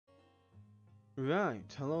Right,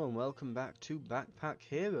 hello and welcome back to Backpack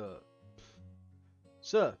Hero.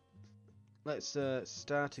 So, let's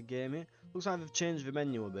start a game here. Looks like they've changed the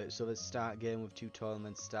menu a bit, so there's start game with tutorial and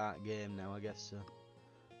then start game now, I guess. So,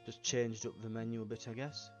 just changed up the menu a bit, I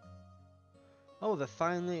guess. Oh, they're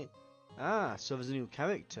finally... Ah, so there's a new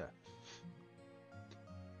character.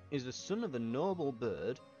 Is the son of a noble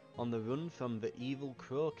bird on the run from the evil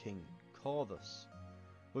crow king, Corvus.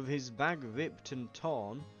 With his bag ripped and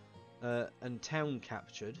torn... and town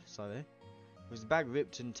captured, With his bag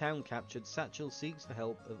ripped and town captured, Satchel seeks the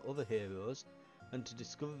help of other heroes and to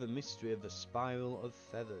discover the mystery of the Spiral of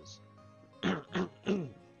Feathers. Well,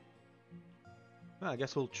 I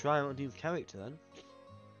guess we'll try out a new character then.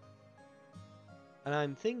 And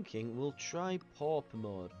I'm thinking we'll try Pauper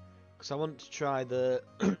mode, because I want to try the...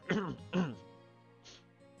 I'm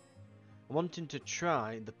wanting to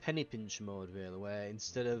try the penny pinch mode really, where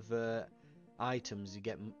instead of items you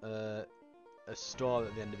get a store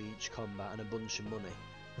at the end of each combat and a bunch of money.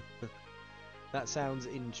 That sounds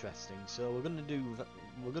interesting, so we're gonna do that.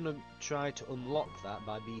 We're gonna try to unlock that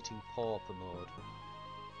by beating Pauper mode.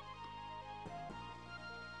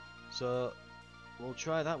 So we'll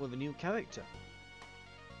try that with a new character.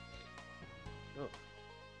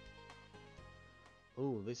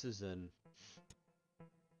 Oh, this is an...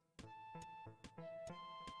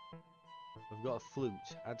 We've got a flute.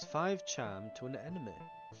 Adds 5 charm to an enemy.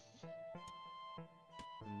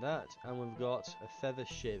 And that, and we've got a feather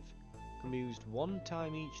shiv. Can be used 1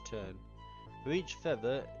 time each turn. For each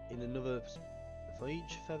feather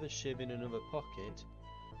shiv in another pocket,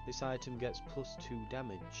 this item gets +2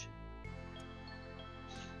 damage.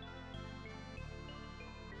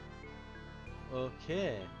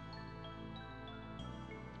 Okay.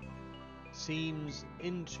 Seems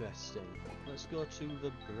interesting. Let's go to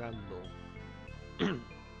the bramble.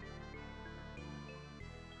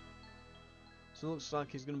 So it looks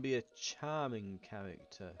like he's going to be a charming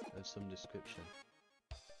character of some description.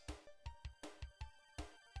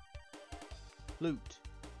 Flute.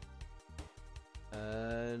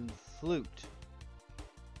 And flute.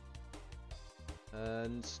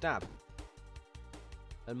 And stab.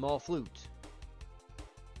 And more flute.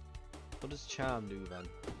 What does charm do then?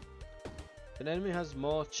 If an enemy has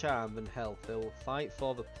more charm than health, they will fight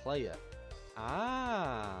for the player.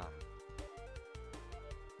 Ah!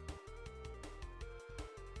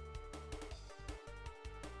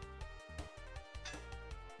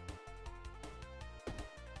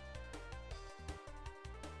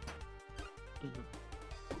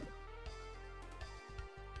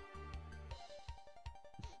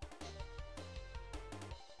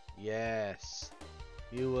 Yes,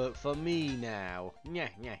 you work for me now. Nya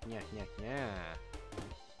nya nya nya nya.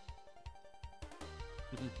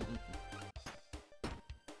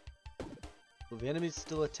 Well, the enemies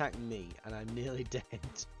still attack me, and I'm nearly dead.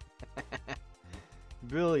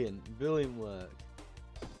 Brilliant, brilliant work.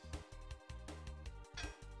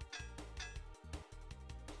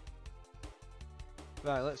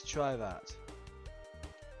 Right, let's try that.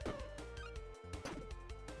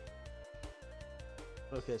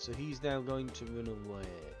 Okay, so he's now going to run away.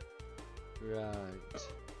 Right.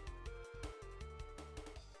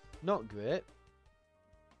 Not great.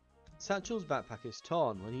 Satchel's backpack is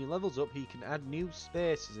torn. When he levels up, he can add new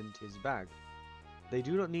spaces into his bag. They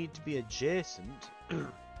do not need to be adjacent to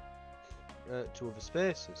other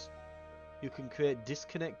spaces. You can create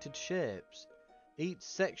disconnected shapes. Each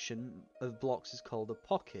section of blocks is called a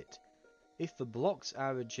pocket. If the blocks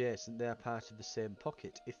are adjacent, they are part of the same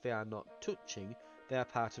pocket. If they are not touching, they are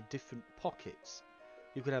part of different pockets.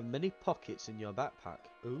 You can have many pockets in your backpack.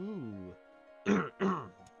 Ooh.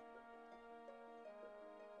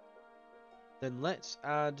 Then let's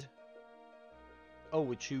add... Oh,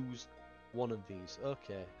 we choose one of these.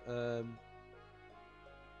 Okay.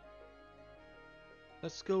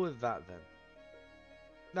 Let's go with that then.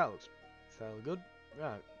 That looks fairly good.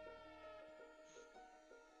 Right.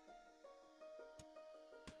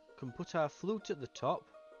 Can put our flute at the top.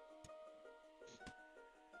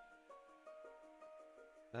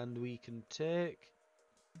 And we can take...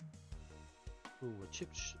 Ooh, a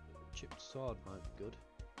chipped sword might be good.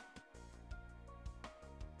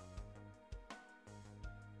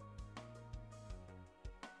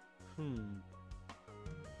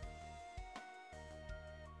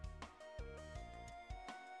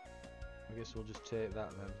 I guess we'll just take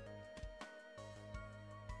that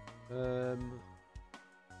then.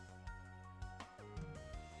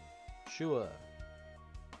 Sure.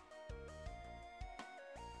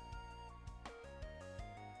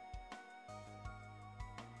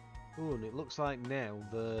 Ooh, and it looks like now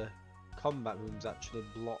the combat rooms actually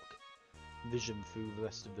block vision through the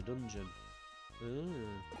rest of the dungeon.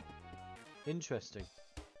 Interesting.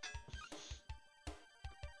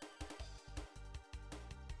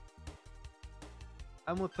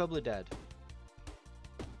 And we're probably dead.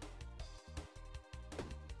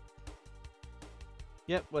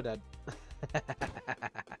 Yep, we're dead.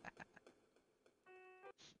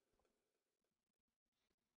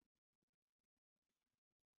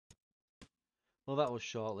 Well, that was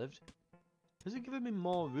short-lived. Has it given me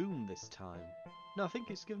more room this time? No, I think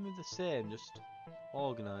it's given me the same, just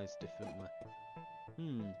organised differently.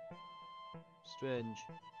 Strange.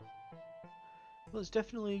 Well, it's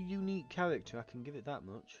definitely a unique character, I can give it that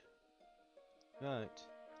much. Right.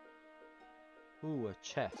 Ooh, a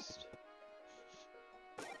chest.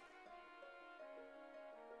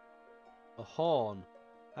 A horn.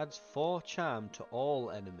 Adds 4 charm to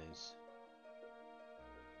all enemies.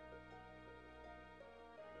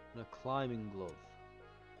 And a climbing glove.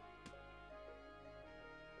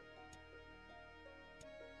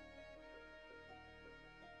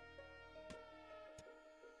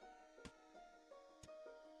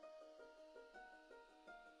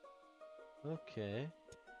 Okay.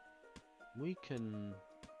 We can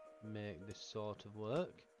make this sort of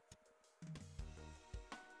work.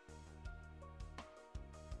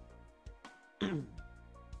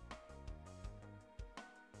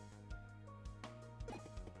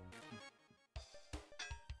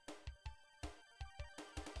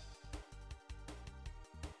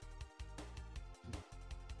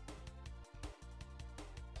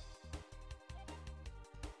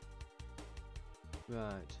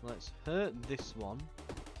 Right, let's hurt this one.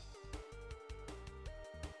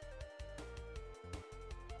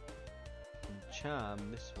 And charm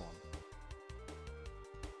this one.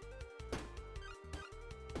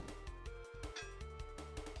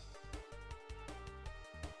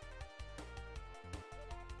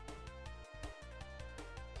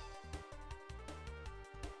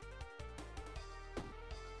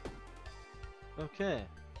 Okay.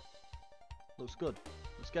 Looks good.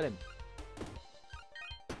 Let's get him.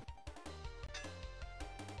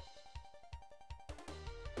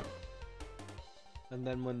 And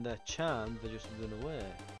then when they're charmed, they just run away.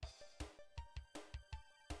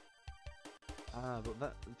 Ah, but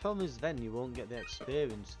the problem is then you won't get the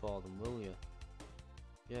experience for them, will you?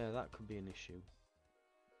 Yeah, that could be an issue.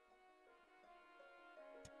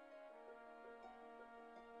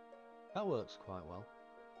 That works quite well.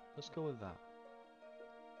 Let's go with that.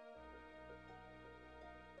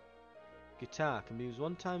 Guitar can be used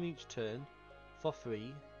 1 time each turn for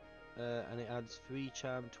free, and it adds 3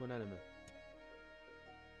 charm to an enemy.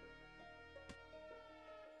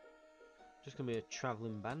 Just gonna be a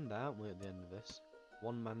travelling band, aren't we, at the end of this?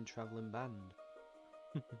 1-man travelling band.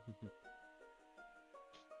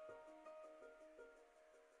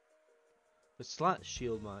 The slat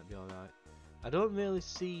shield might be alright. I don't really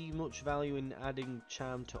see much value in adding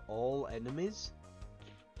charm to all enemies.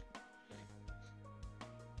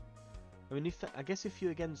 I mean, I guess if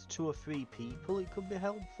you're against 2 or 3 people, it could be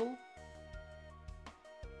helpful.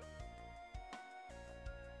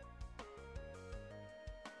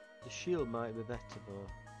 The shield might be better though.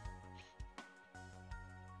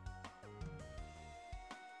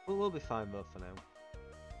 But we'll be fine though for now.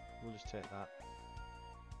 We'll just take that.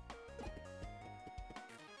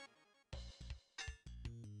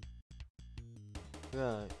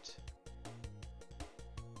 Right.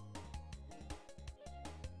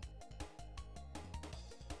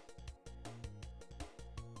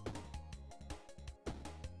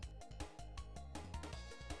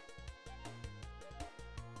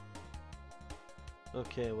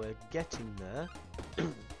 Okay, we're getting there.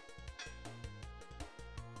 And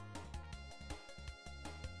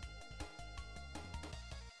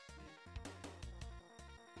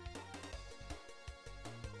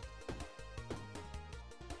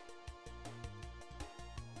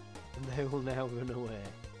they will now run away.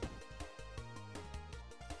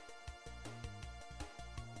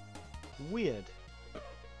 Weird.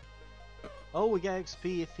 Oh, we get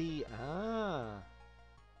XP if he... Ah.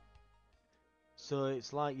 So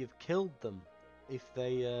it's like you've killed them if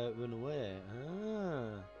they run away.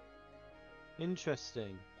 Ah.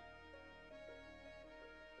 Interesting.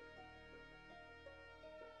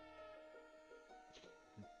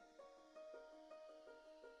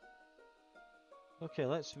 Okay,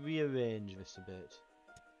 let's rearrange this a bit.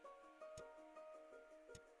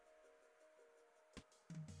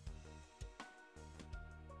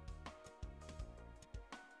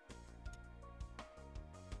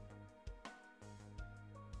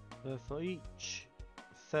 For each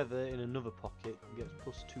feather in another pocket, it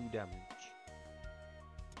gets +2 damage.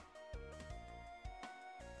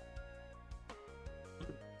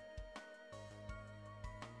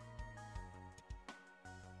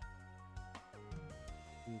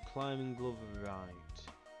 climbing glove, right.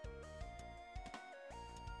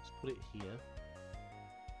 Let's put it here.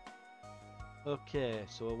 Okay,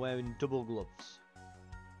 so we're wearing double gloves.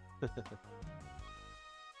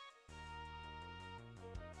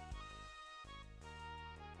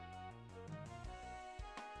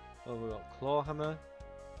 Oh, we've got claw hammer.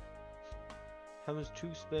 Hammers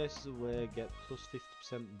 2 spaces away, get plus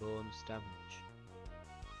 50% bonus damage.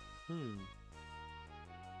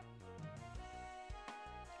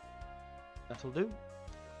 That'll do.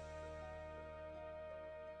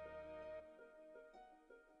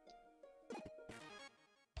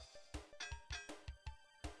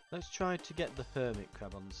 Let's try to get the hermit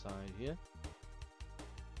crab on the side here.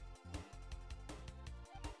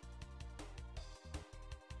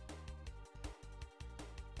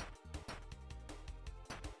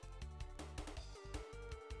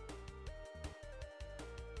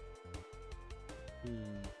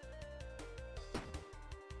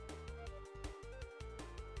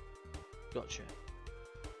 Gotcha.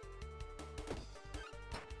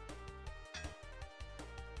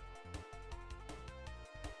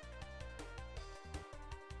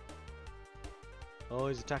 Oh,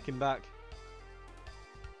 he's attacking back.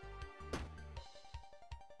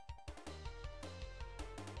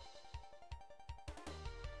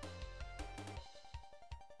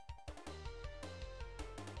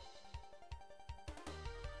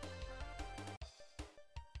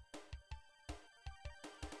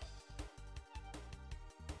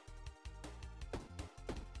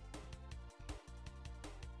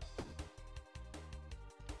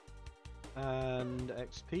 And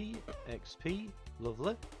XP, XP,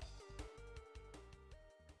 lovely.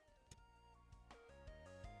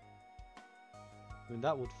 I mean,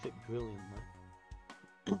 that would fit brilliantly.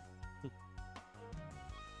 But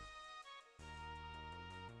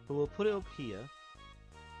we'll put it up here.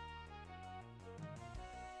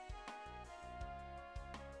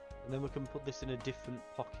 And then we can put this in a different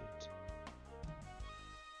pocket.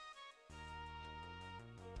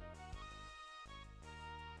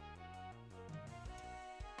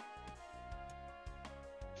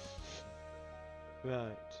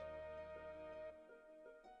 Right.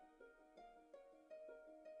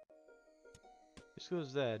 This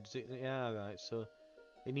goes there, does it? Yeah, right, so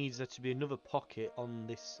it needs there to be another pocket on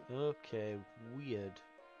this. Okay, weird.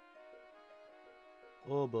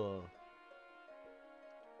 Oboe.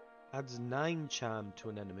 Adds 9 charm to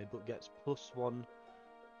an enemy, but gets +1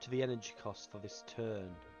 to the energy cost for this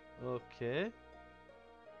turn. Okay.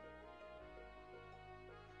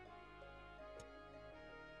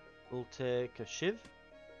 We'll take a shiv.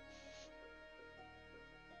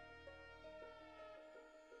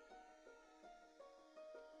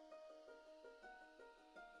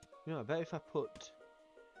 You know, I bet if I put...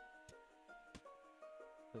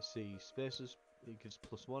 Let's see, spaces, it gives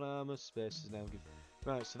 +1 armor, spaces now give...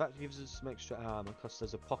 Right, so that gives us some extra armor, because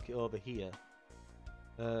there's a pocket over here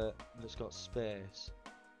that's got space.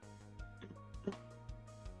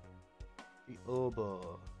 The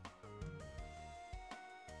oboe.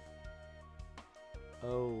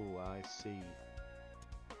 Oh, I see.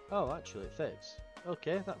 Oh, actually it fits.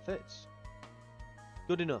 Okay, that fits.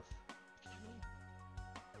 Good enough.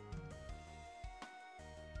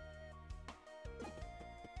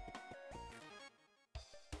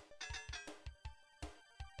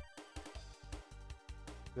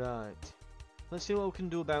 Right. Let's see what we can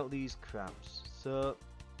do about these crabs. So,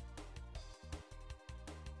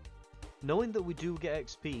 knowing that we do get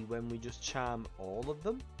XP when we just charm all of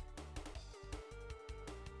them,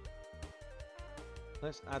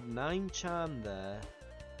 let's add 9 charm there.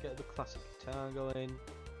 Get the classic guitar going.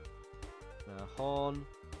 Horn.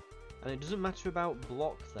 And it doesn't matter about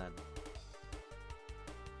block then.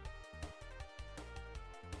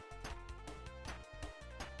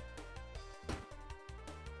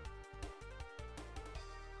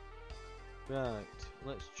 Right,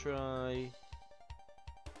 let's try...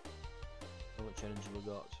 How much energy we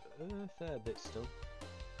got? A fair bit still.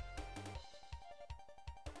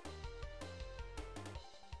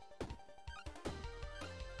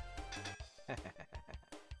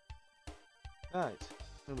 Right,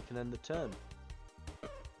 and we can end the turn.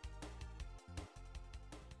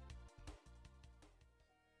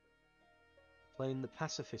 Playing the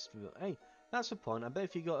pacifist. Hey, that's a point. I bet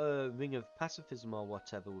if you got a ring of pacifism or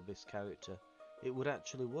whatever with this character, it would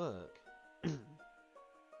actually work.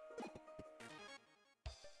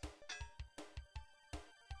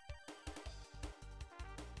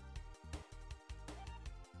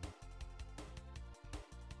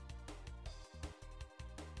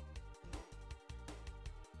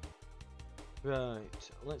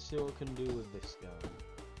 Right, let's see what we can do with this guy.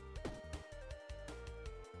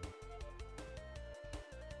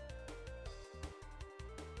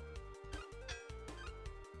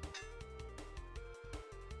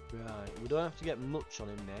 Right, we don't have to get much on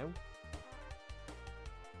him now.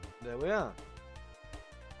 There we are.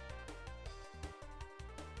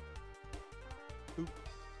 Oop.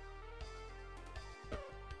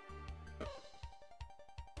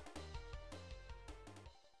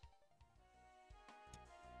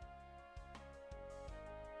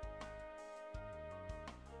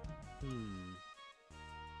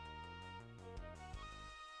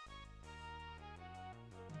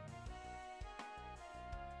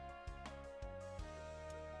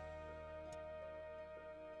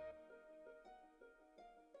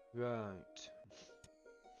 Right.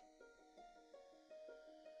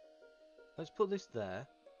 Let's put this there.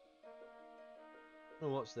 Oh,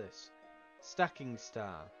 what's this? Stacking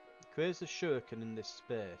star. Creates a shuriken in this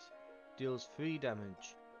space. Deals 3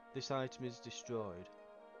 damage. This item is destroyed.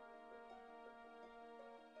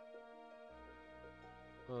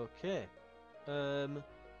 Okay.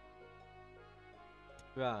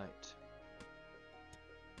 Right.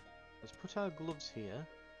 Let's put our gloves here.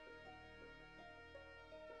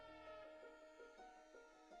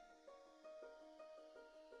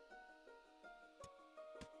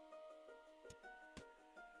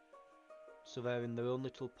 So they're in their own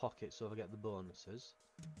little pocket, so I get the bonuses.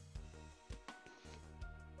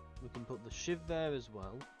 We can put the shiv there as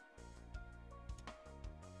well.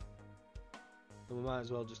 And we might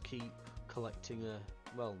as well just keep collecting a,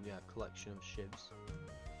 well, yeah, collection of shivs.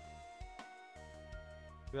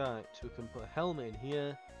 Right, we can put a helmet in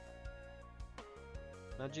here.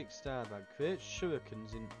 Magic star bag. Creates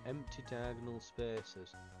shurikens in empty diagonal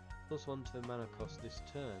spaces. +1 to the mana cost this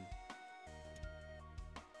turn.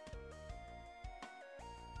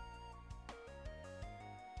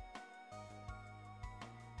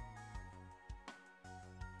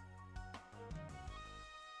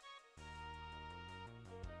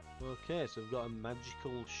 Okay, so we've got a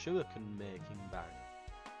magical shuriken making bag.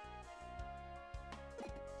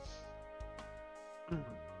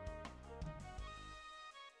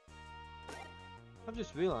 I've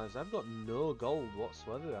just realised I've got no gold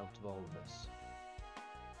whatsoever out of all of this.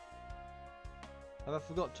 Have I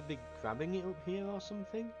forgot to be grabbing it up here or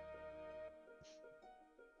something?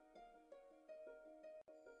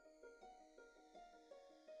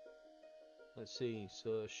 Let's see,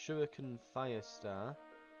 so shuriken fire star.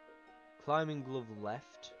 Climbing glove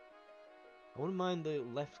left. I wouldn't mind the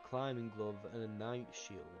left climbing glove and a knight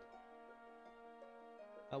shield.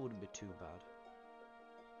 That wouldn't be too bad.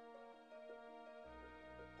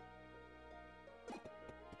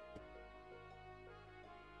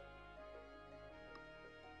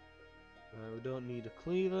 We don't need a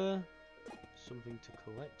cleaver. Something to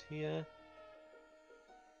collect here.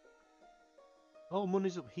 Oh,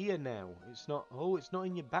 money's up here now. It's not. Oh, it's not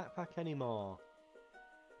in your backpack anymore.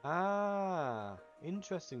 Ah,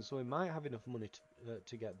 interesting. So we might have enough money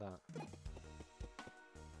to get that.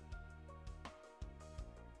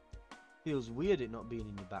 Feels weird it not being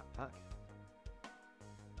in your backpack.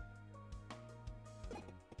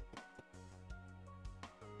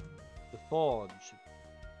 The forge.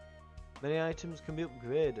 Many items can be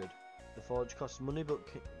upgraded. The forge costs money, but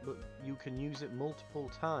you can use it multiple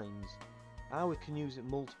times. Ah, we can use it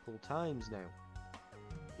multiple times now.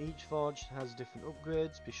 Each forge has different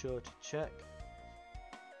upgrades, be sure to check.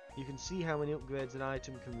 You can see how many upgrades an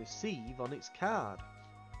item can receive on its card.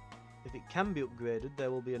 If it can be upgraded,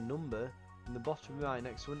 there will be a number in the bottom right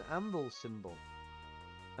next to an anvil symbol.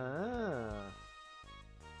 Ah.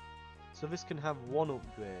 So this can have 1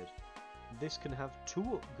 upgrade. This can have 2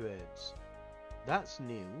 upgrades. That's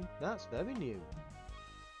new. That's very new.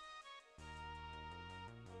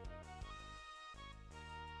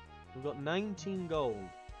 We've got 19 gold.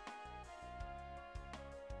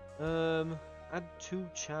 Add 2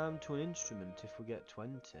 charm to an instrument if we get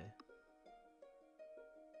 20.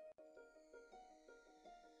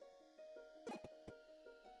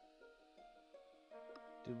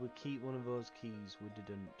 Did we keep one of those keys? We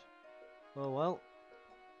didn't. Oh well.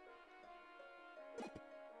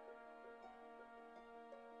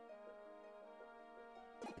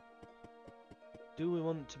 Do we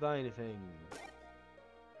want to buy anything?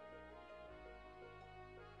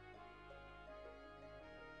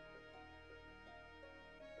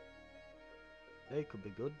 They could be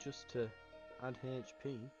good just to add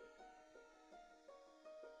HP.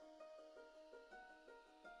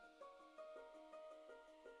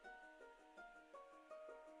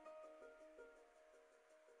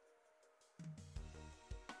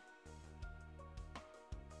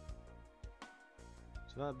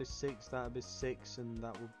 So that'd be 6, that'd be 6, and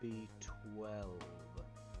that would be 12.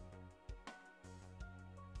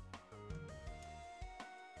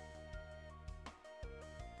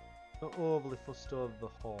 Not overly fussed over the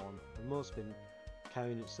horn. I've mostly been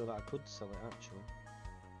carrying it so that I could sell it actually,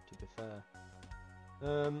 to be fair.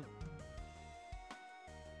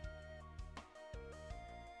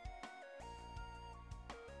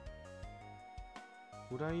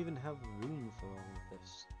 Would I even have room for all of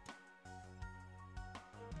this?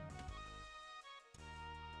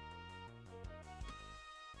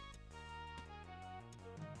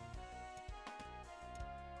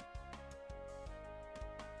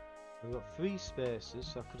 I've got 3 spaces,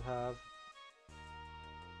 so I could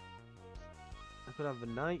have the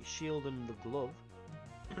knight shield and the glove,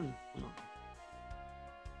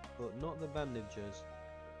 but not the bandages.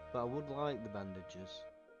 But I would like the bandages.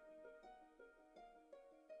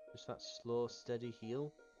 Just that slow, steady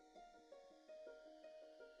heal.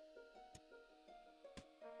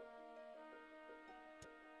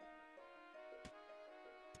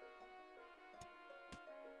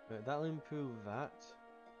 Right, that'll improve that.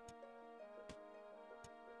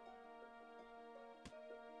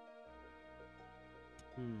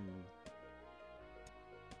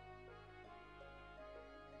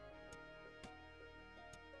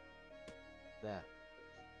 There.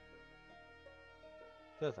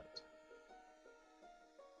 Perfect.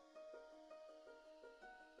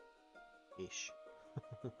 Ish.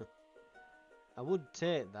 I would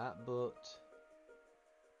take that, but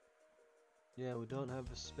yeah, we don't have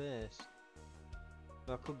the space.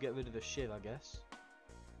 But I could get rid of the shiv, I guess.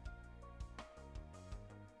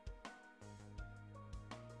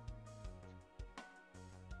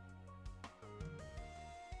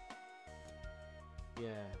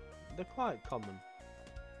 Yeah, they're quite common,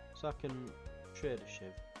 so I can trade a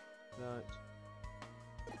shiv. Right.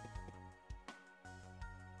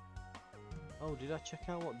 Oh, did I check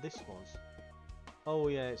out what this was? Oh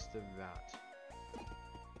yeah, it's the rat.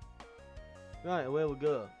 Right, away we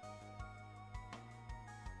go.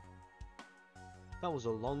 That was a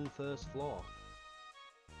long first floor.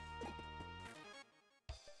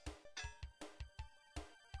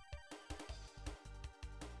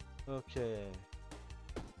 Okay.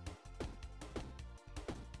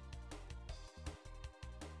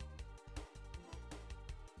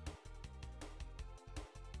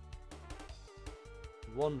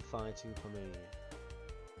 One fighting for me.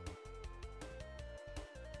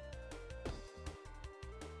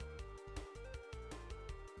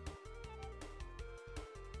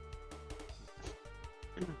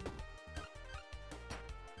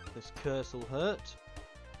 This curse will hurt.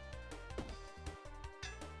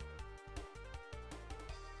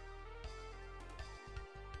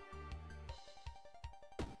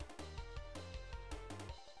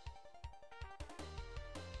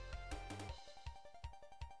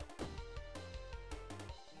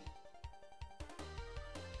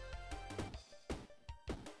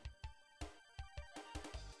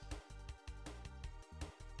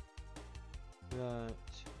 Right.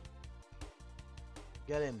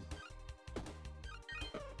 Get him.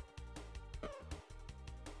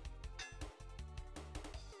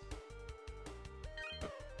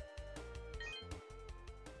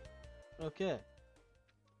 Okay.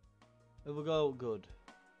 Here we go, good.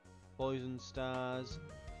 Poison stars.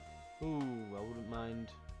 Ooh, I wouldn't mind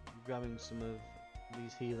grabbing some of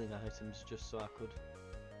these healing items just so I could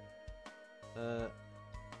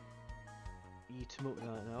eat them up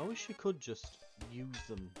right now. I wish you could just use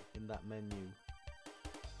them in that menu,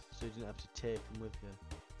 so you didn't have to take them with you.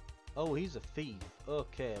 Oh, he's a thief.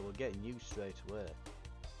 Okay, we're getting you straight away.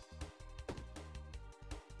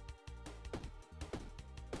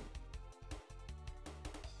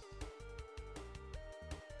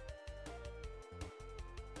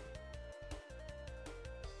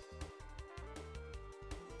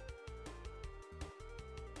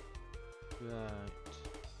 Right.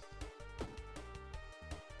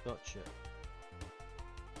 Gotcha.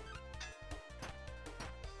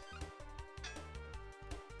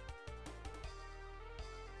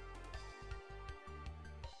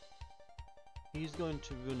 He's going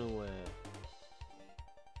to run away.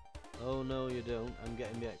 Oh no you don't, I'm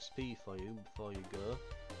getting the XP for you before you go.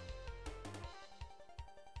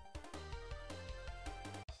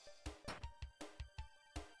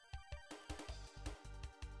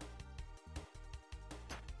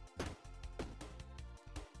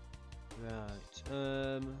 Right,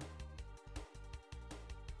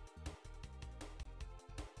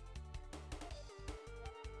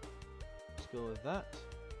 let's go with that.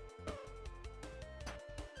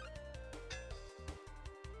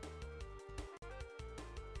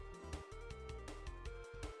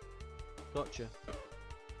 Gotcha.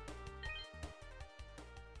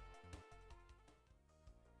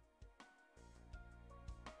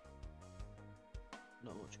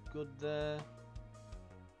 Not much good there.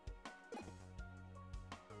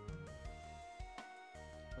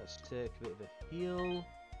 Let's take a bit of a heal.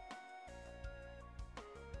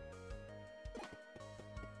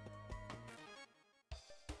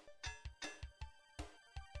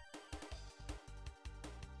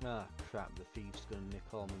 Ah, crap, the thief's gonna nick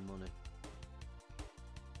all my money.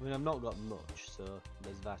 I mean, I've not got much, so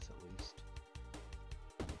there's that at least.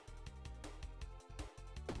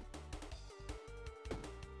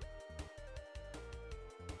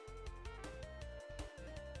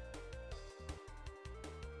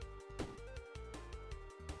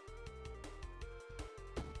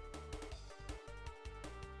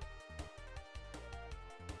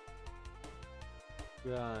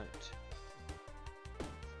 Right.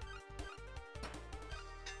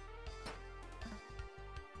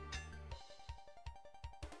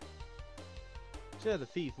 So yeah, the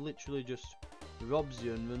thief literally just robs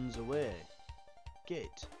you and runs away.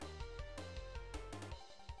 Git.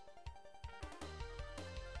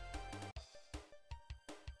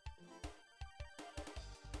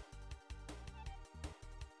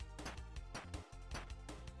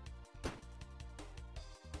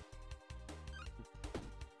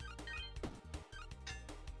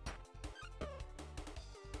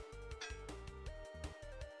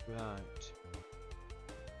 Right.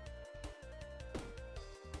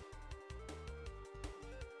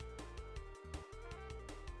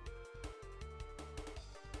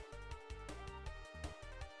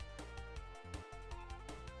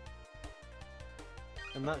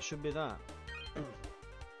 And that should be that.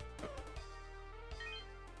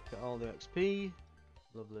 Get all the XP.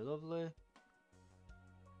 Lovely, lovely.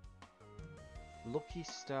 Lucky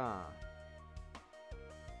star.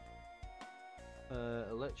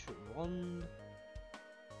 Electric wand.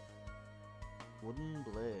 Wooden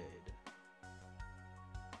blade.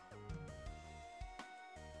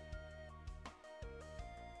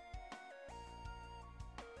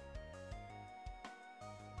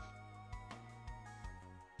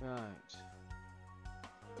 Right.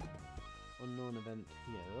 Unknown event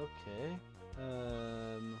here, okay.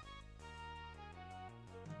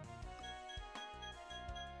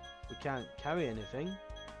 We can't carry anything.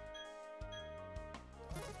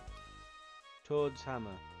 Toad's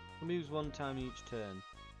hammer. Can be used one time each turn.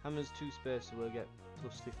 Hammer's 2 spaces will get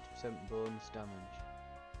plus 50% bonus damage.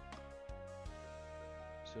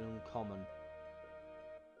 It's an uncommon.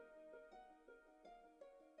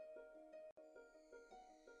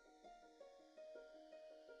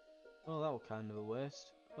 Oh, that was kind of a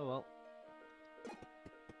waste. Oh well.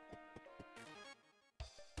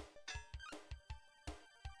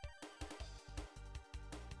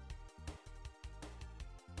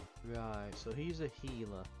 Right, so he's a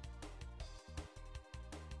healer.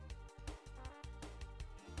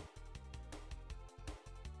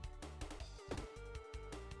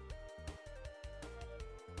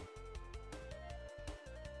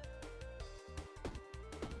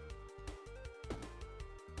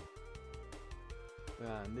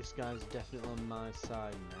 Right, and this guy's definitely on my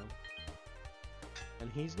side now. And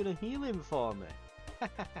he's gonna heal him for me.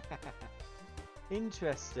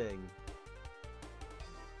 Interesting.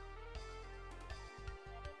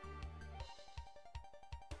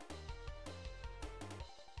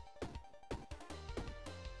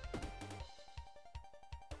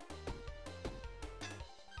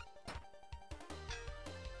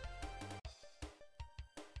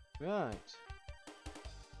 Right.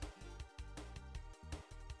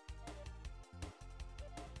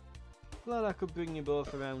 Glad I could bring you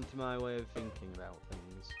both around to my way of thinking about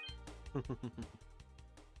things.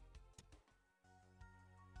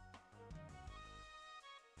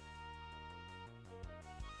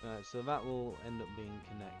 Right, so that will end up being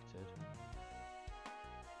connected.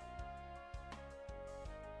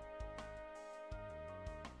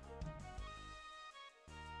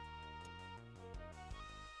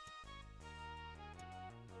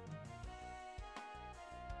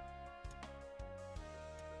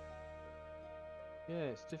 Yeah,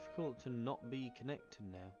 it's difficult to not be connected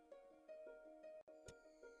now.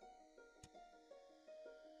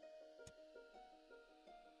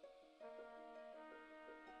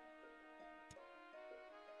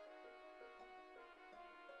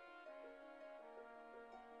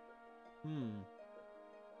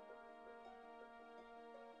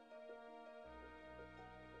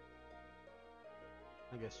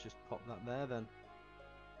 I guess just pop that there then.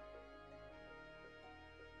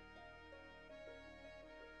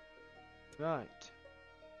 Right.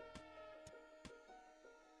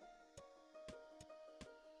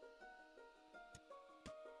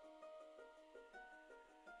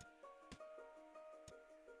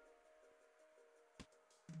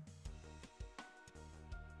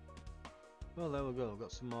 Well, there we go.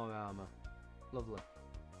 Got some more armour. Lovely.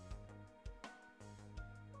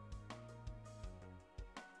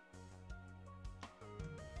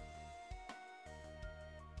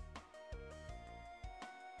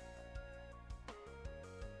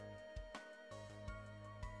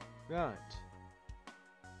 Right.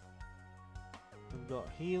 We've got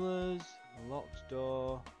healers, a locked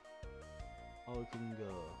door. Or we can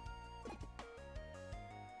go.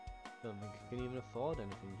 Don't think I can even afford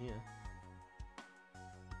anything here.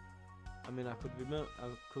 I mean, I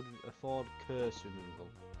could afford curse removal,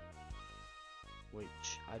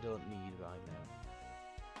 which I don't need right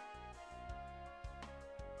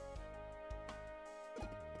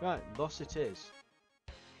now. Right, boss it is.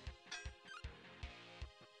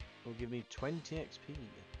 Will give me 20 XP.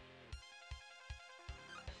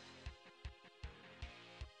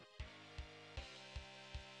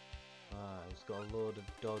 Ah, he's got a load of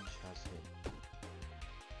dodge, has he?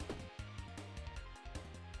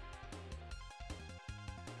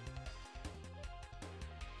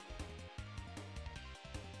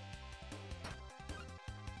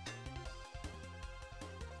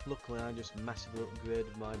 Luckily, I just massively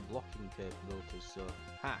upgraded my blocking capabilities, so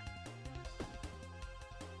ha!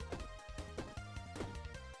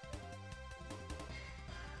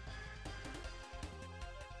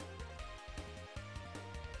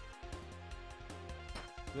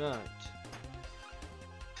 Right.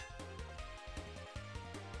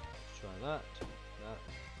 Let's try that. That.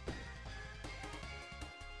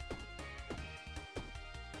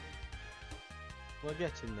 We're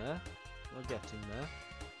getting there. We're getting there.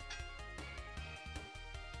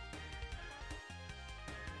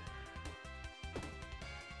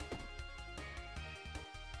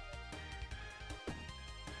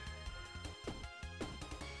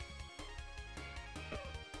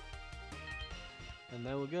 And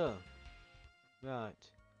there we go. Right.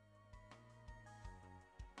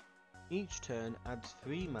 Each turn adds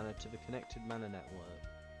 3 mana to the connected mana network.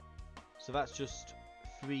 So that's just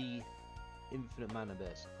 3 infinite mana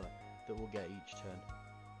basically that we'll get each turn.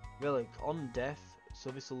 Relic on death, so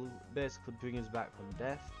this will basically bring us back from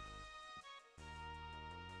death.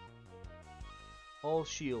 All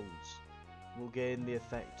shields will gain the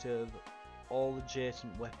effect of all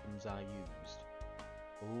adjacent weapons are used.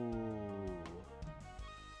 Ooh.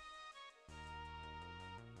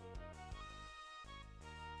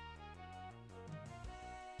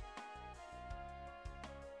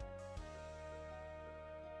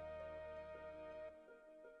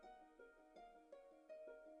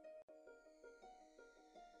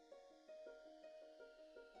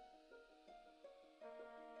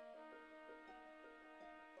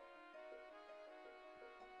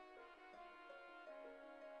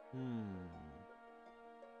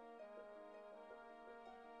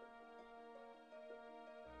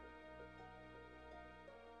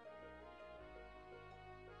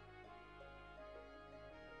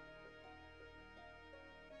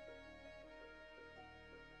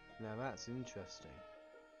 Now that's interesting.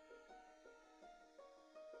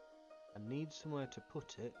 I need somewhere to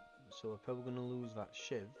put it, so we're probably going to lose that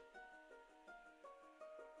shiv.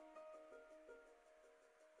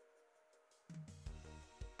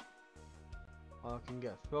 Or I can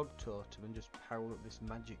get a frog totem and just power up this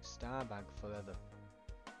magic star bag forever,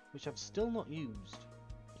 which I've still not used.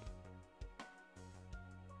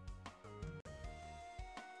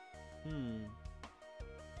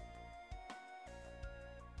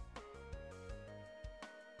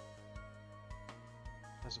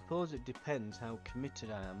 I suppose it depends how committed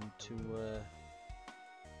I am to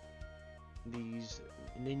these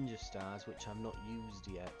ninja stars, which I've not used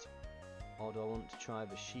yet. Or do I want to try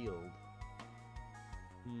the shield?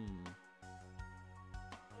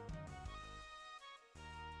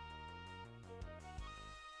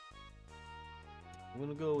 I'm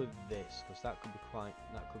gonna go with this, because that could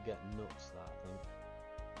get nuts, that I think.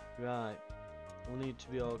 Right, we'll need to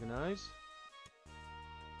be organised.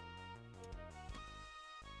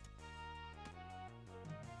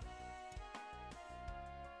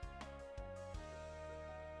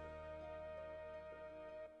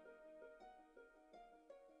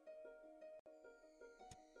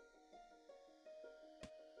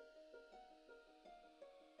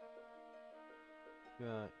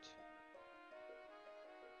 Right.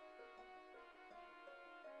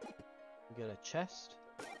 We get a chest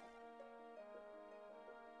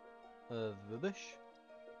of rubbish,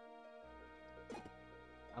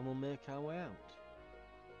 and we'll make our way out.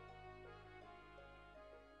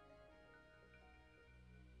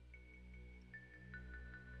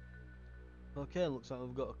 Okay, looks like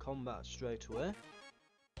we've got a combat straight away.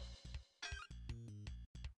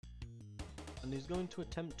 and he's going to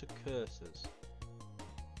attempt to curse us.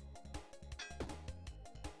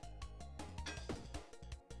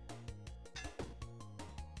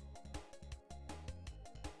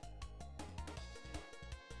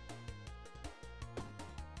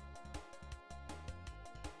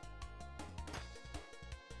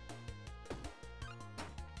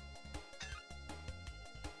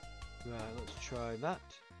 Right, let's try that.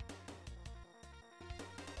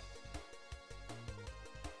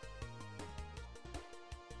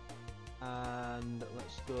 And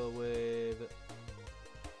let's go with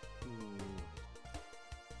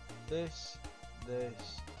this,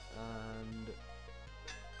 and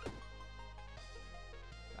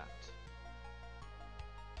that.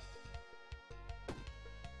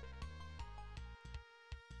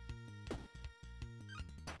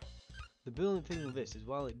 The brilliant thing with this is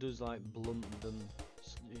while it does like blunt them,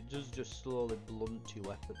 it does just slowly blunt your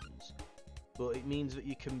weapons, but it means that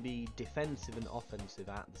you can be defensive and offensive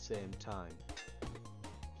at the same time.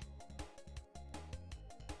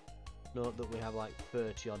 Note that we have like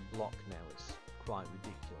 30 odd block now, it's quite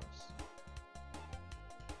ridiculous.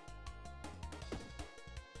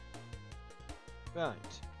 Right.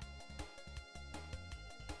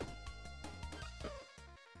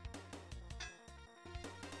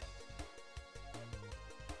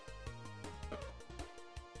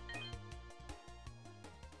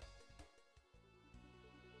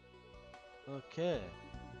 Okay.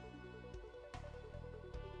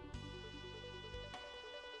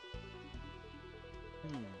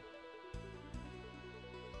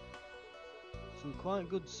 Some quite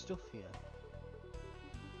good stuff here.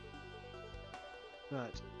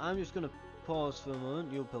 Right, I'm just going to pause for a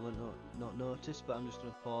moment. You'll probably not notice, but I'm just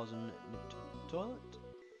going to pause and nip to the toilet.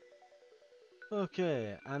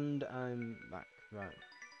 Okay, and I'm back. Right.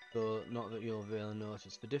 Though, not that you'll really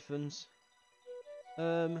notice the difference.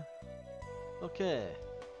 Okay.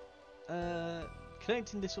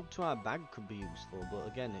 Connecting this up to our bag could be useful, but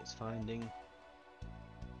again, it's finding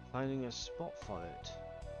a spot for it.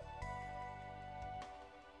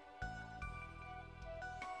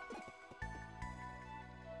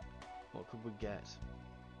 What could we get?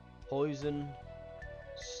 Poison,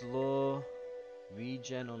 slow,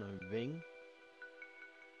 regen on a ring,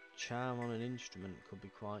 charm on an instrument could be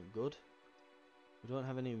quite good. We don't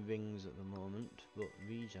have any rings at the moment, but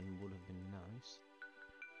regen would have been nice.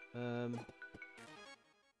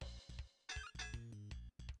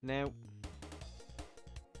 Now,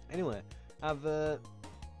 anyway, I've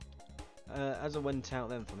as I went out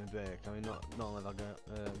then for my break, I mean, not only have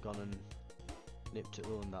I gone and nipped at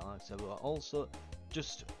home that like I said, but I also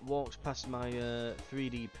just walked past my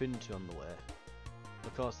 3D printer on the way.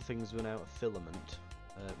 Of course, the thing's run out of filament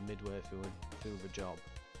midway through the job.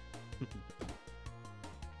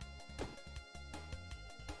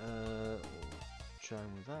 We'll try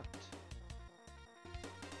with that.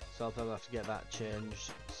 So I'll probably have to get that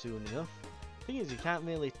changed soon enough. Thing is, you can't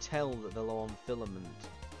really tell that they're low on filament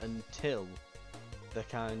until they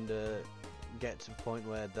kind of get to the point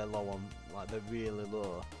where they're low on, like they're really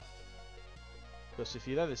low. Because if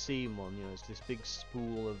you've ever seen one, you know, it's this big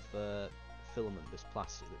spool of filament, this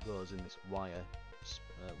plastic that goes in this wire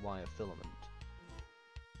filament,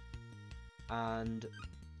 and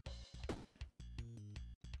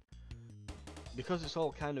because it's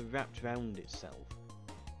all kind of wrapped around itself,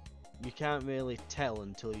 you can't really tell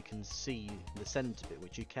until you can see the centre bit,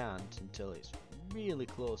 which you can't until it's really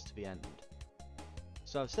close to the end.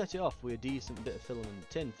 So I've set it off with a decent bit of filament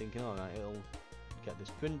tin, thinking, alright, it'll get this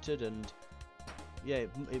printed, and yeah,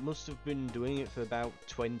 it must have been doing it for about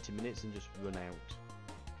 20 minutes and just run out.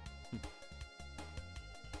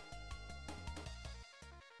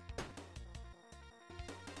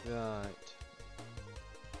 Right.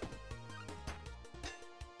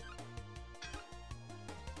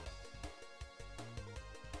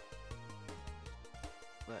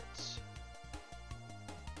 Let's...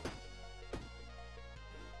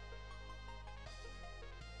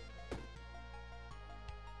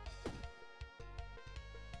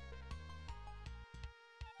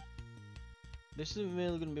 This isn't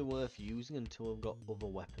really going to be worth using until we've got other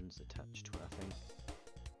weapons attached to it, I think.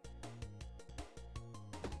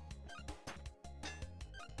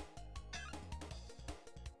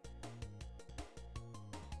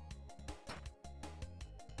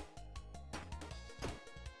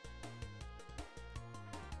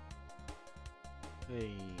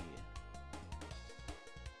 Hey.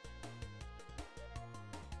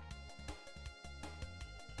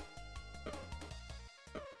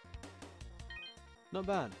 Not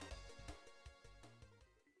bad.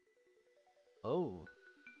 Oh.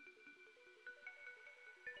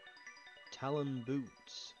 Talon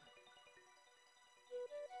boots.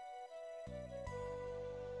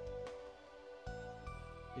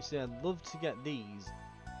 You see, I'd love to get these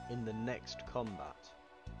in the next combat.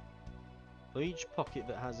 For each pocket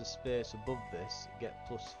that has a space above this, get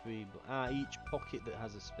 +3. Each pocket that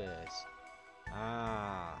has a space.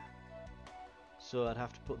 So I'd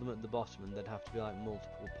have to put them at the bottom, and there'd have to be like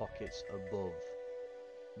multiple pockets above.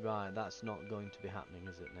 Right, that's not going to be happening,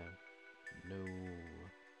 is it now? No.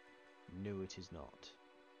 No, it is not.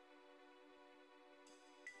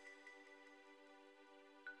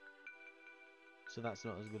 So that's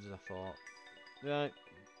not as good as I thought. Right.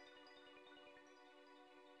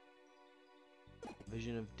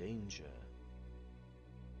 Vision of danger.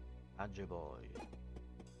 Badger boy.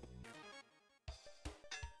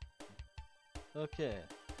 Okay.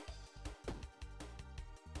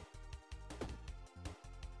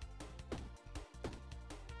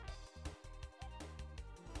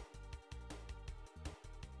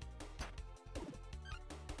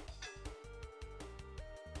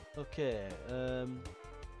 Okay,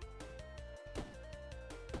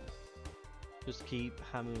 just keep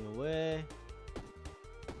hammering away.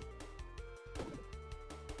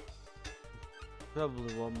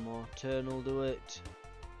 Probably one more turn will do it.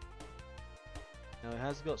 Now it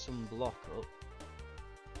has got some block up.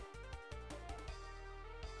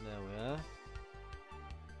 There we are.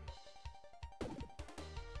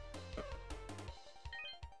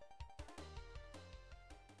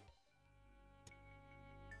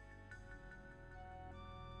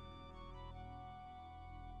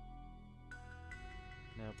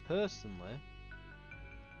 Now personally,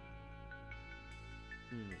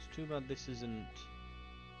 it's too bad this isn't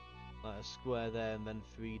like a square there and then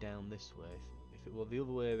 3 down this way. If it were the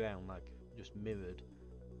other way around, like just mirrored,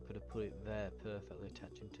 could have put it there perfectly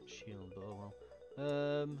attaching to the shield, but oh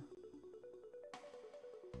well.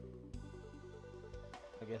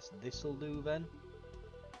 I guess this'll do then.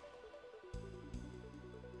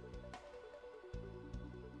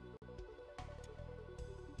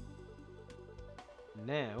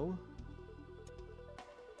 Now,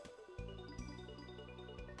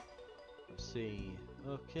 let's see.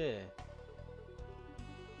 Okay.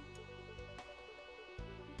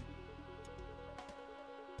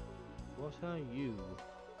 What are you?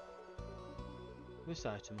 This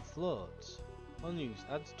item floats. On use,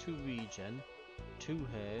 adds 2 regen, 2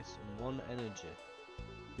 haste, and 1 energy.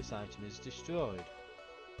 This item is destroyed.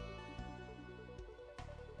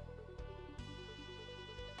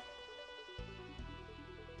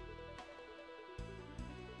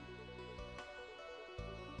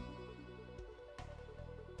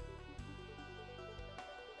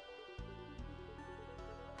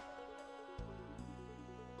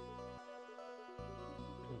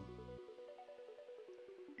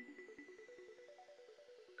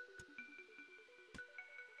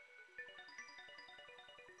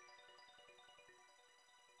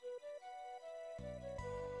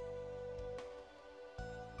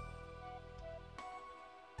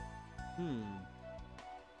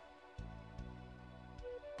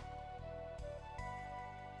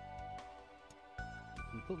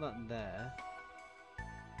 Put that there.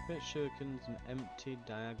 Create shurikens and empty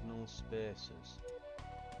diagonal spaces.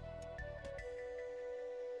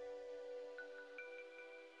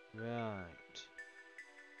 Right.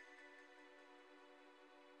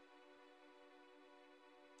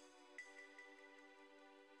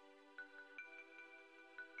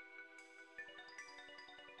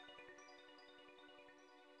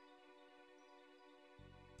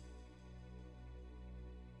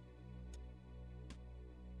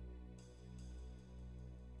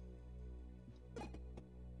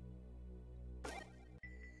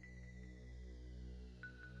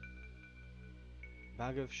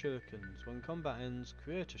 Bag of shurikens. When combat ends,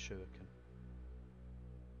 create a shuriken.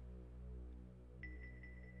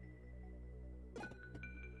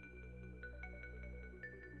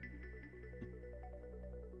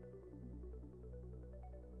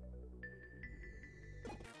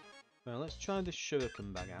 Well, let's try this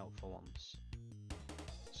shuriken bag out for once.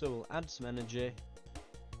 So we'll add some energy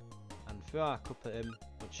and throw our cup at him,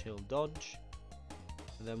 which he'll dodge,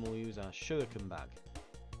 and then we'll use our shuriken bag.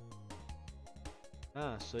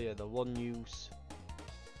 So yeah, the 1 use,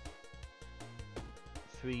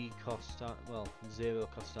 3 cost, 0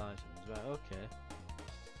 cost items. Right, okay.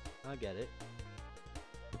 I get it.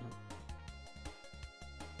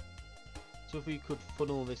 So if we could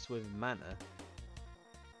funnel this with mana,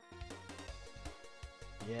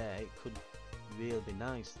 yeah, it could really be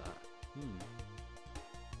nice, that.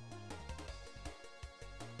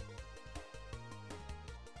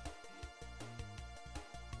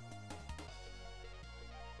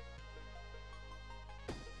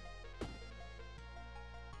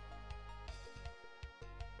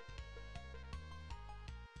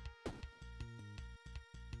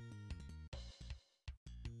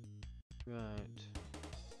 Right.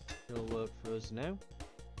 It'll work for us now.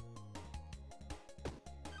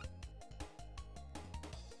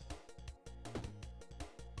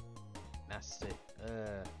 Nasty.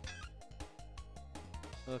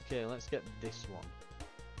 Okay, let's get this one.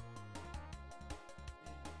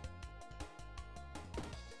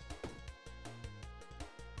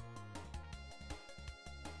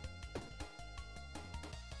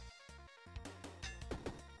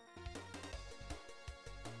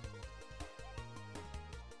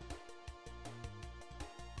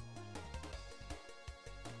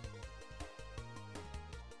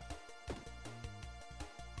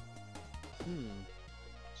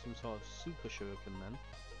 Some sort of super shuriken then.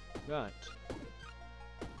 Right.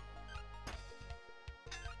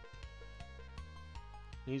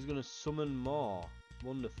 He's gonna summon more.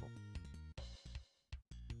 Wonderful.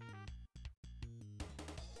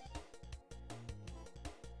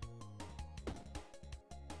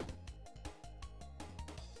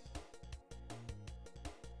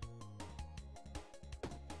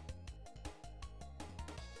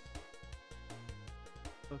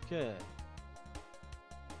 Okay.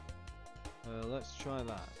 Let's try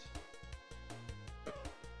that.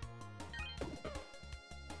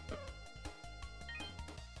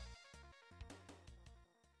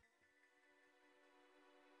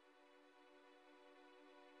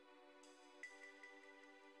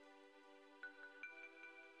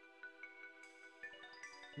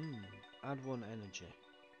 Add 1 energy.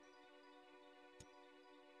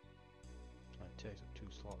 That takes up 2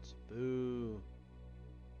 slots. Boo.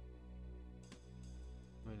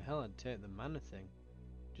 I mean, hell, I'd take the mana thing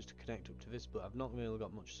just to connect up to this, but I've not really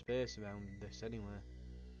got much space around this anyway.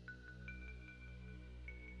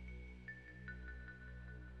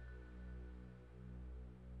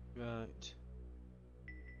 Right.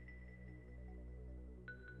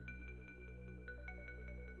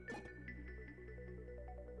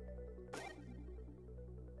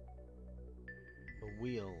 The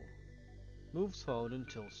wheel moves forward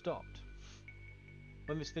until stopped.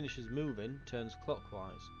 When this finishes moving, turns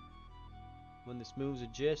clockwise. When this moves,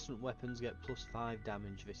 adjacent weapons get +5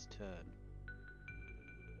 damage this turn.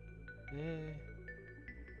 Yay.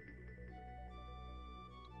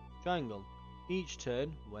 Triangle. Each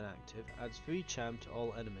turn, when active, adds 3 charm to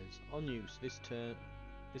all enemies. On use, this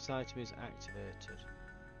item is activated.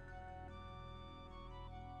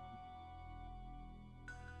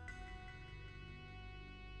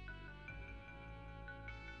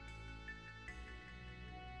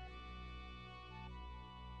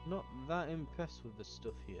 Not that impressed with the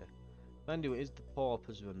stuff here. Mind you, it is the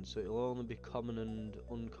Pauper's Run, so it'll only be common and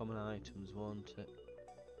uncommon items, won't it?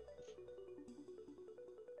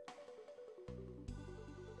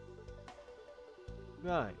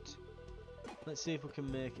 Right. Let's see if we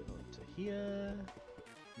can make it up to here.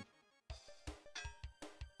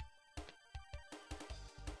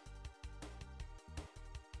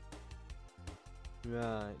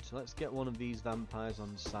 Right, so let's get one of these vampires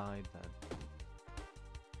on side then.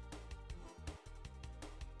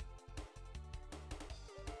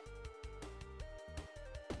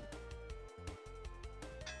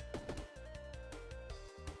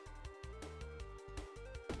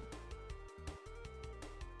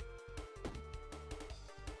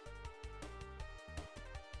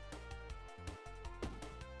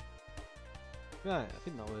 Right, I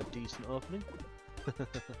think that was a decent opening.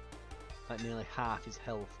 Like nearly half his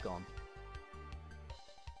health gone.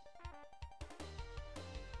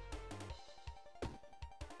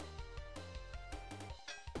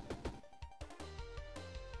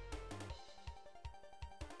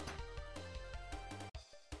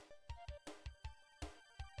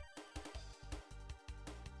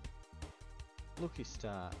 Lucky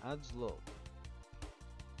Star adds luck.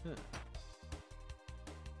 Huh.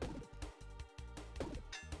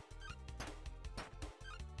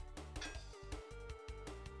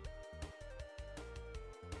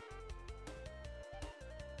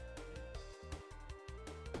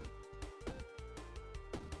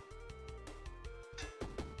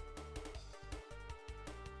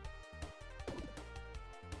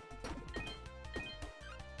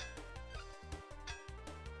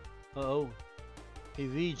 Uh-oh. He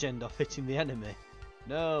regened off hitting the enemy.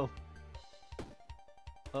 No.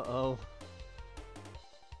 Uh-oh.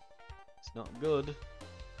 It's not good.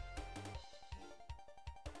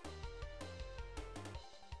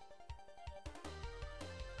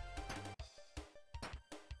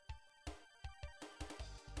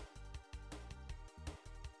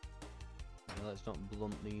 Yeah, let's not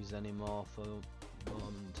blunt these anymore for a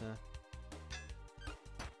moment.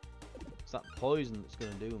 It's that poison that's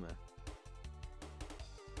going to do me.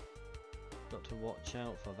 Got to watch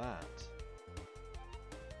out for that.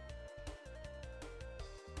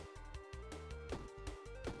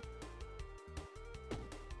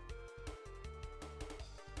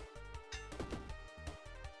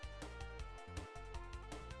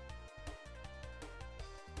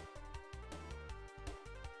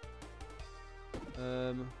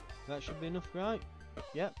 That should be enough, right?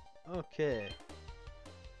 Yep. Okay.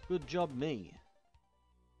 Good job, me.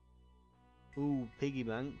 Ooh, piggy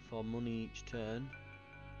bank for money each turn.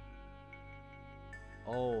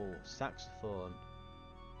 Oh, saxophone.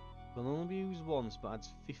 Will only be used once, but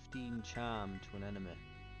adds 15 charm to an enemy.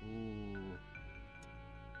 Ooh.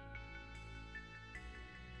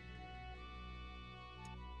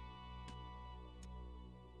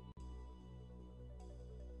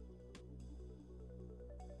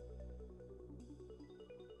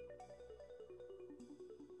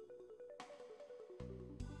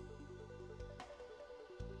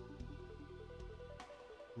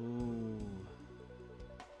 Ooh.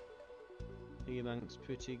 Piggy bank's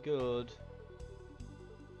pretty good.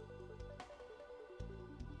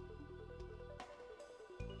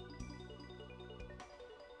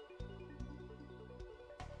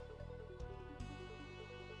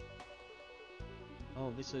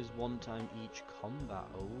 Oh, this is one time each combat.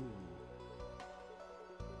 Oh.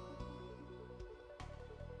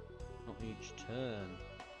 Not each turn.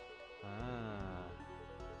 Ah.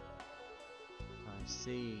 I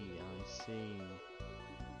see, I see.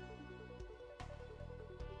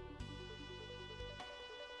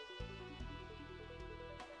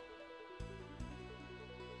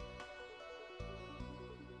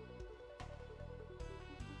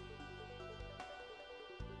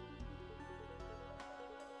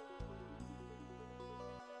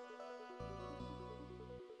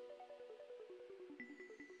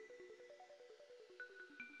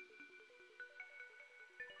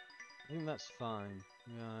 I think that's fine.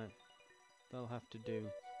 Right. They'll have to do.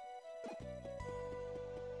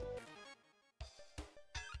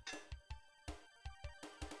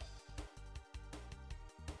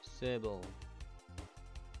 Sable.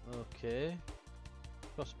 Okay.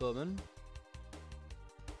 Crossbowman.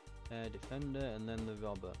 Defender, and then the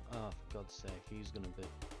robber. Oh, for God's sake, he's gonna be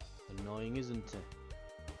annoying, isn't he?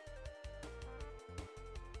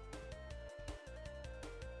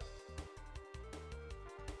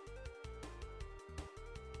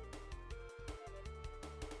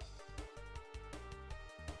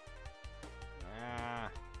 Ah,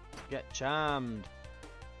 get charmed,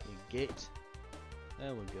 you git.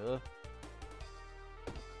 There we go.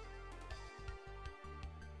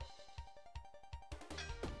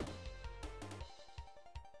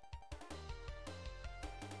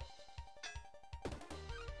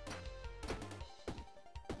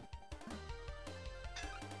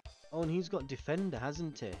 Oh, and he's got defender,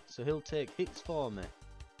 hasn't he? So he'll take hits for me.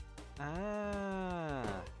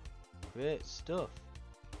 Ah, great stuff.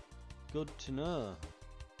 Good to know.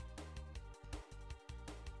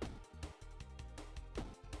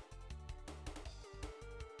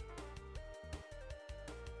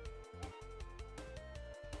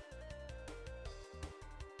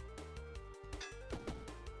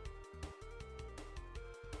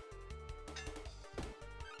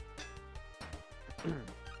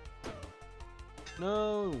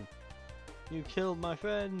 No! You killed my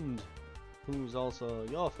friend! Who's also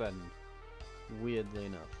your friend, weirdly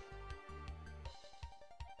enough.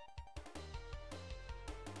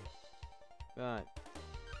 Right.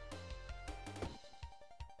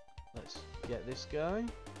 Let's get this guy.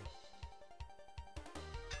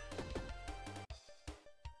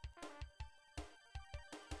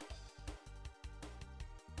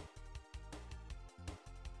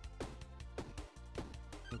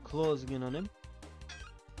 We're closing in on him.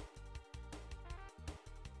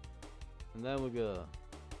 And there we go.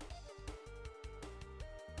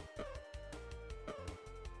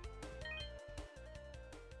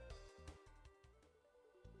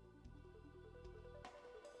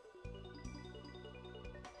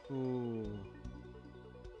 Ooh.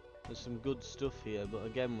 There's some good stuff here, but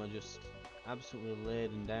again we're just absolutely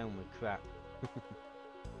laden down with crap.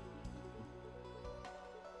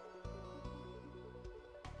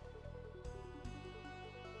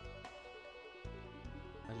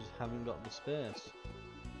 I just haven't got the space.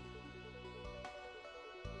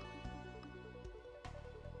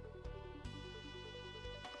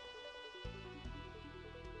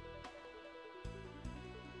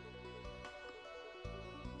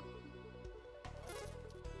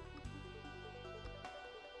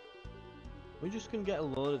 We're just gonna get a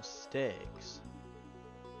load of steaks.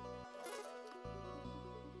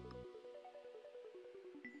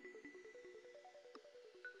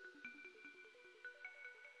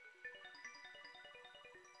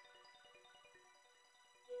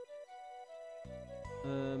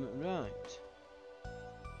 Right.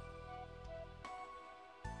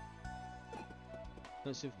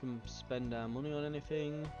 Let's see if we can spend our money on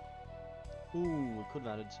anything. Ooh, we could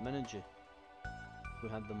have added some energy if we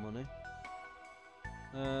had the money.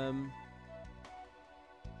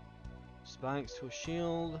 Spikes to a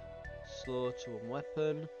shield, slow to a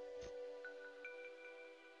weapon,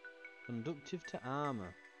 conductive to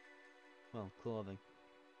armor. Well, clothing.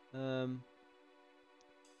 None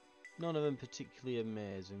of them particularly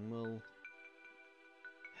amazing. We'll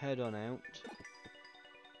head on out.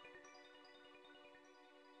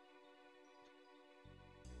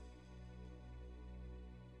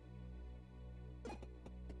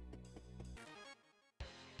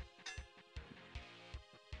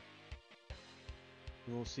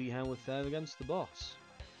 And we'll see how we fare against the boss.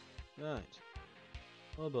 Right.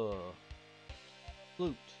 Oboe.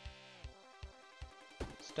 Flute.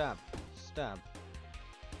 Stab. Stab.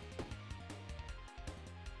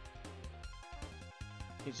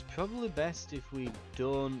 It's probably best if we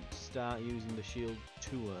don't start using the shield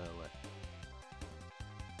too early.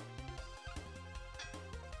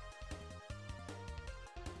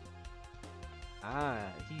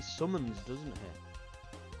 Ah, he summons, doesn't he?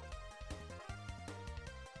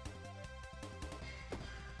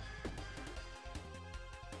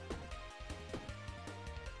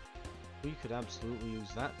 We could absolutely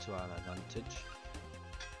use that to our advantage.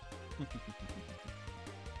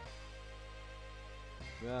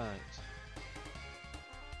 Right.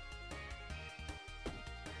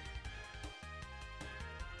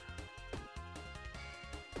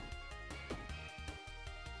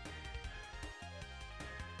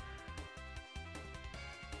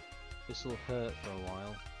 This'll hurt for a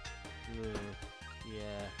while. Ugh.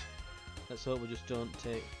 Yeah. Let's hope we just don't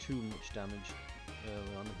take too much damage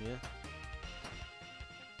early on here.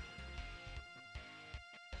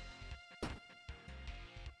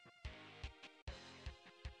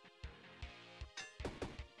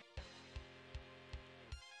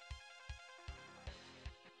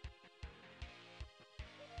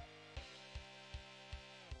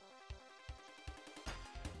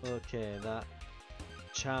 Okay, that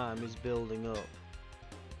charm is building up.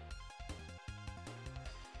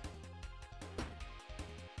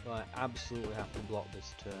 So I absolutely have to block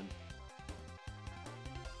this turn.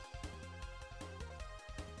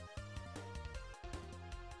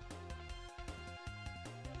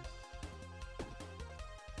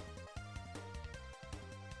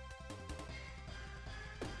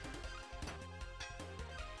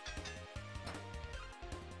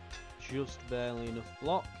 Just barely enough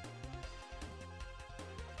block.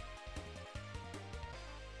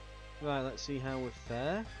 Right, let's see how we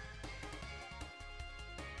fare.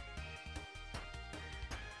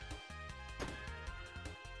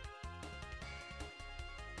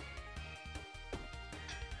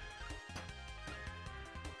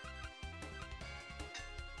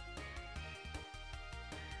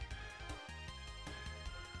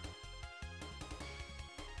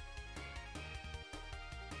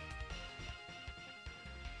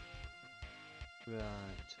 Right,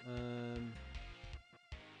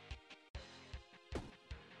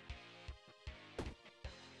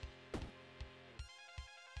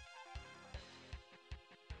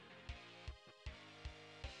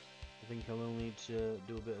 I think I will need to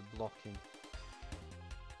do a bit of blocking.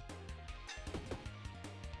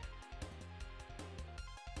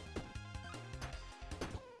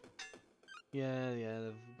 Yeah,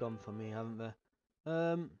 they've gone for me, haven't they?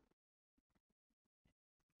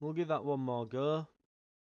 We'll give that one more go.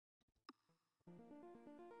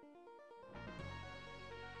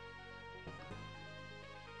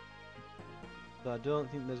 But I don't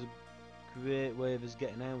think there's a great way of us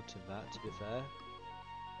getting out of that, to be fair.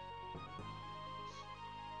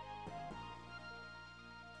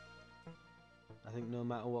 I think no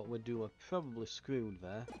matter what we do, we're probably screwed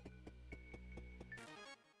there.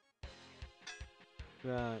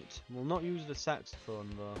 Right, we'll not use the saxophone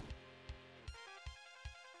though.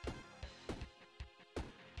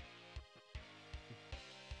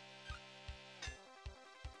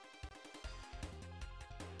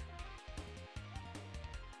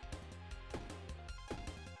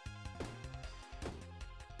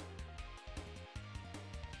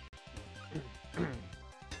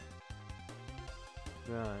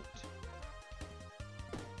 Right.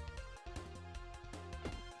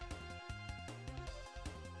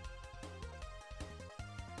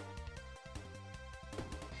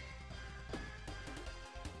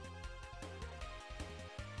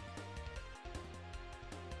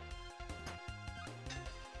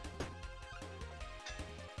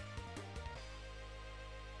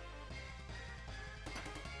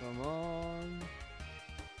 Come on.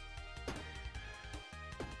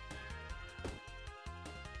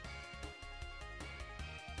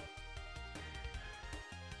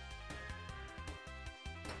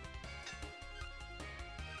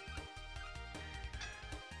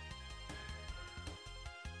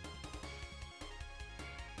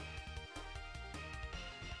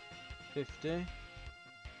 50.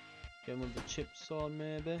 Get him with the chip sword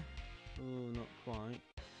maybe. Oh, not quite.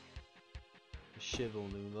 The shiv will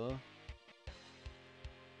do though.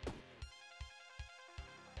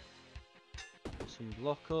 Put some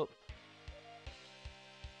block up.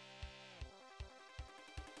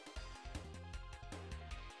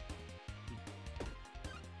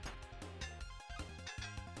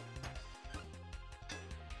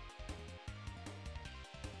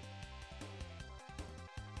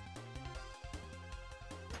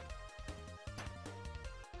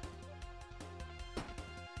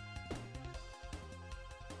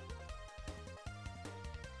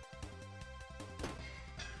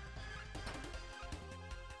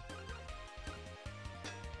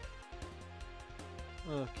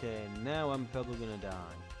 Okay, now I'm probably gonna die.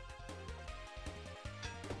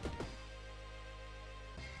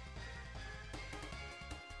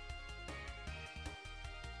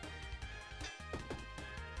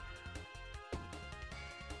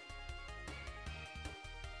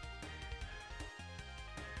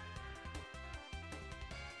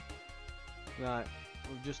 Right,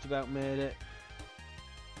 we've just about made it.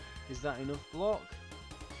 Is that enough block?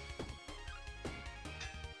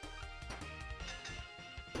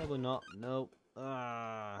 Probably not. Nope.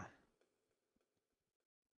 Ah.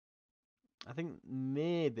 I think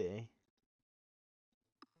maybe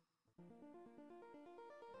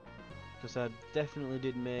because I definitely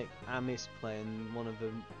did make Amis playing one of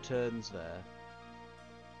the turns there.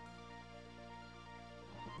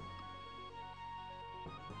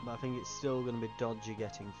 But I think it's still going to be dodgy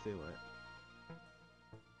getting through it.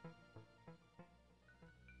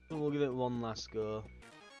 But we'll give it one last go.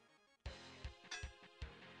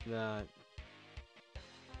 Right.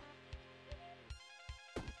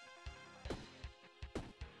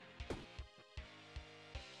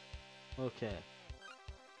 Okay.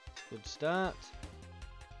 Good start.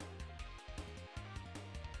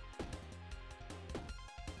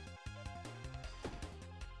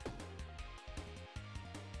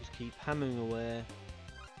 Just keep hammering away.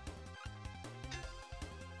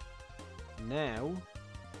 Now,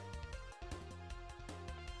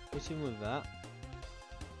 hit him with that.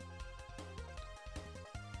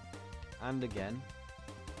 And again.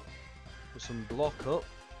 With some block up.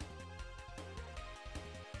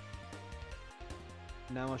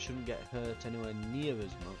 Now I shouldn't get hurt anywhere near as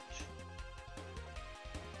much.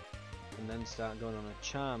 And then start going on a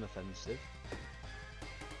charm offensive.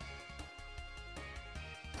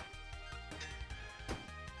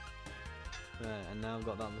 Right, and now I've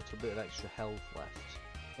got that little bit of extra health left.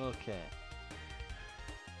 Okay.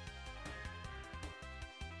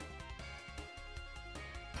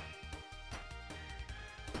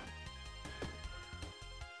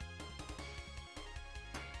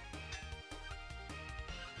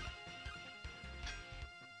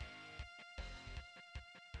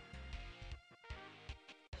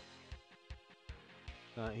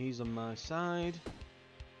 Right, he's on my side.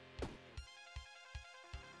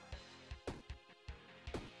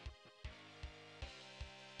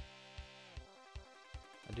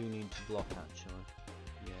 I do need to block actually.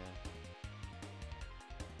 Yeah.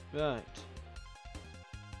 Right.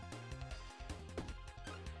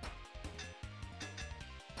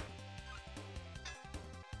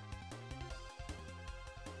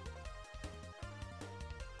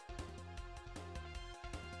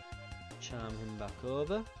 Charm him back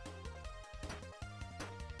over.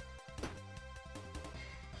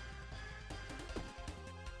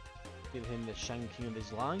 Give him the shanking of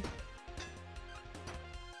his life.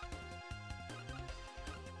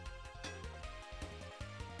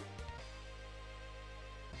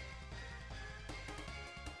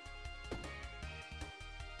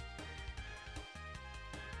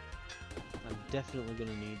 I'm definitely going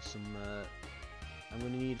to need some... I'm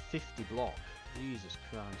going to need 50 block. Jesus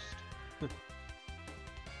Christ.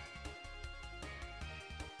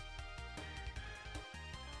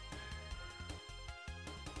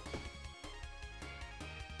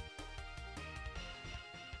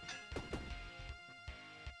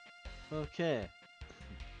 Okay,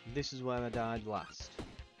 this is where I died last.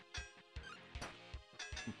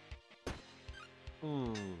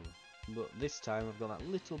 But this time I've got that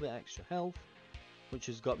little bit extra health, which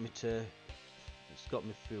has got me to, it's got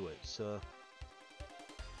me through it. So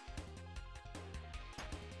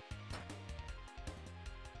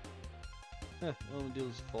it only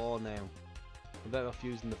deals 4 now. I'm better off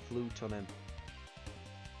using the flute on him.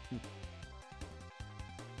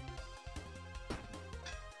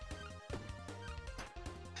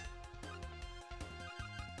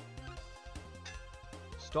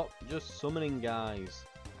 Stop just summoning, guys.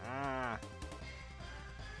 Ah.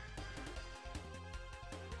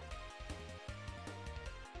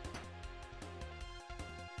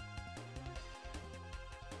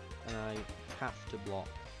 and I have to block.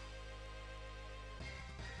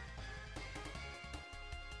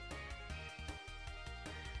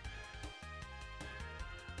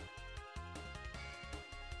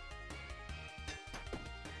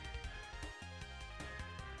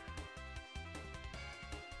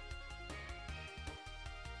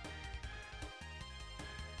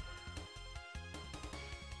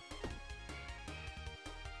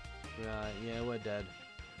 Right, yeah, we're dead.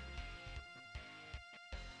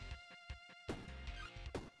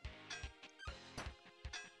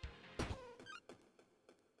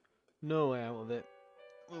 No way out of it.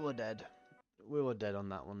 We were dead. We were dead on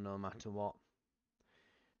that one no matter what.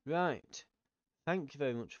 Right. Thank you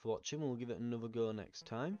very much for watching. We'll give it another go next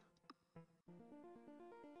time.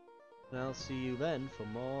 And I'll see you then for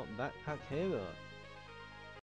more Backpack Hero.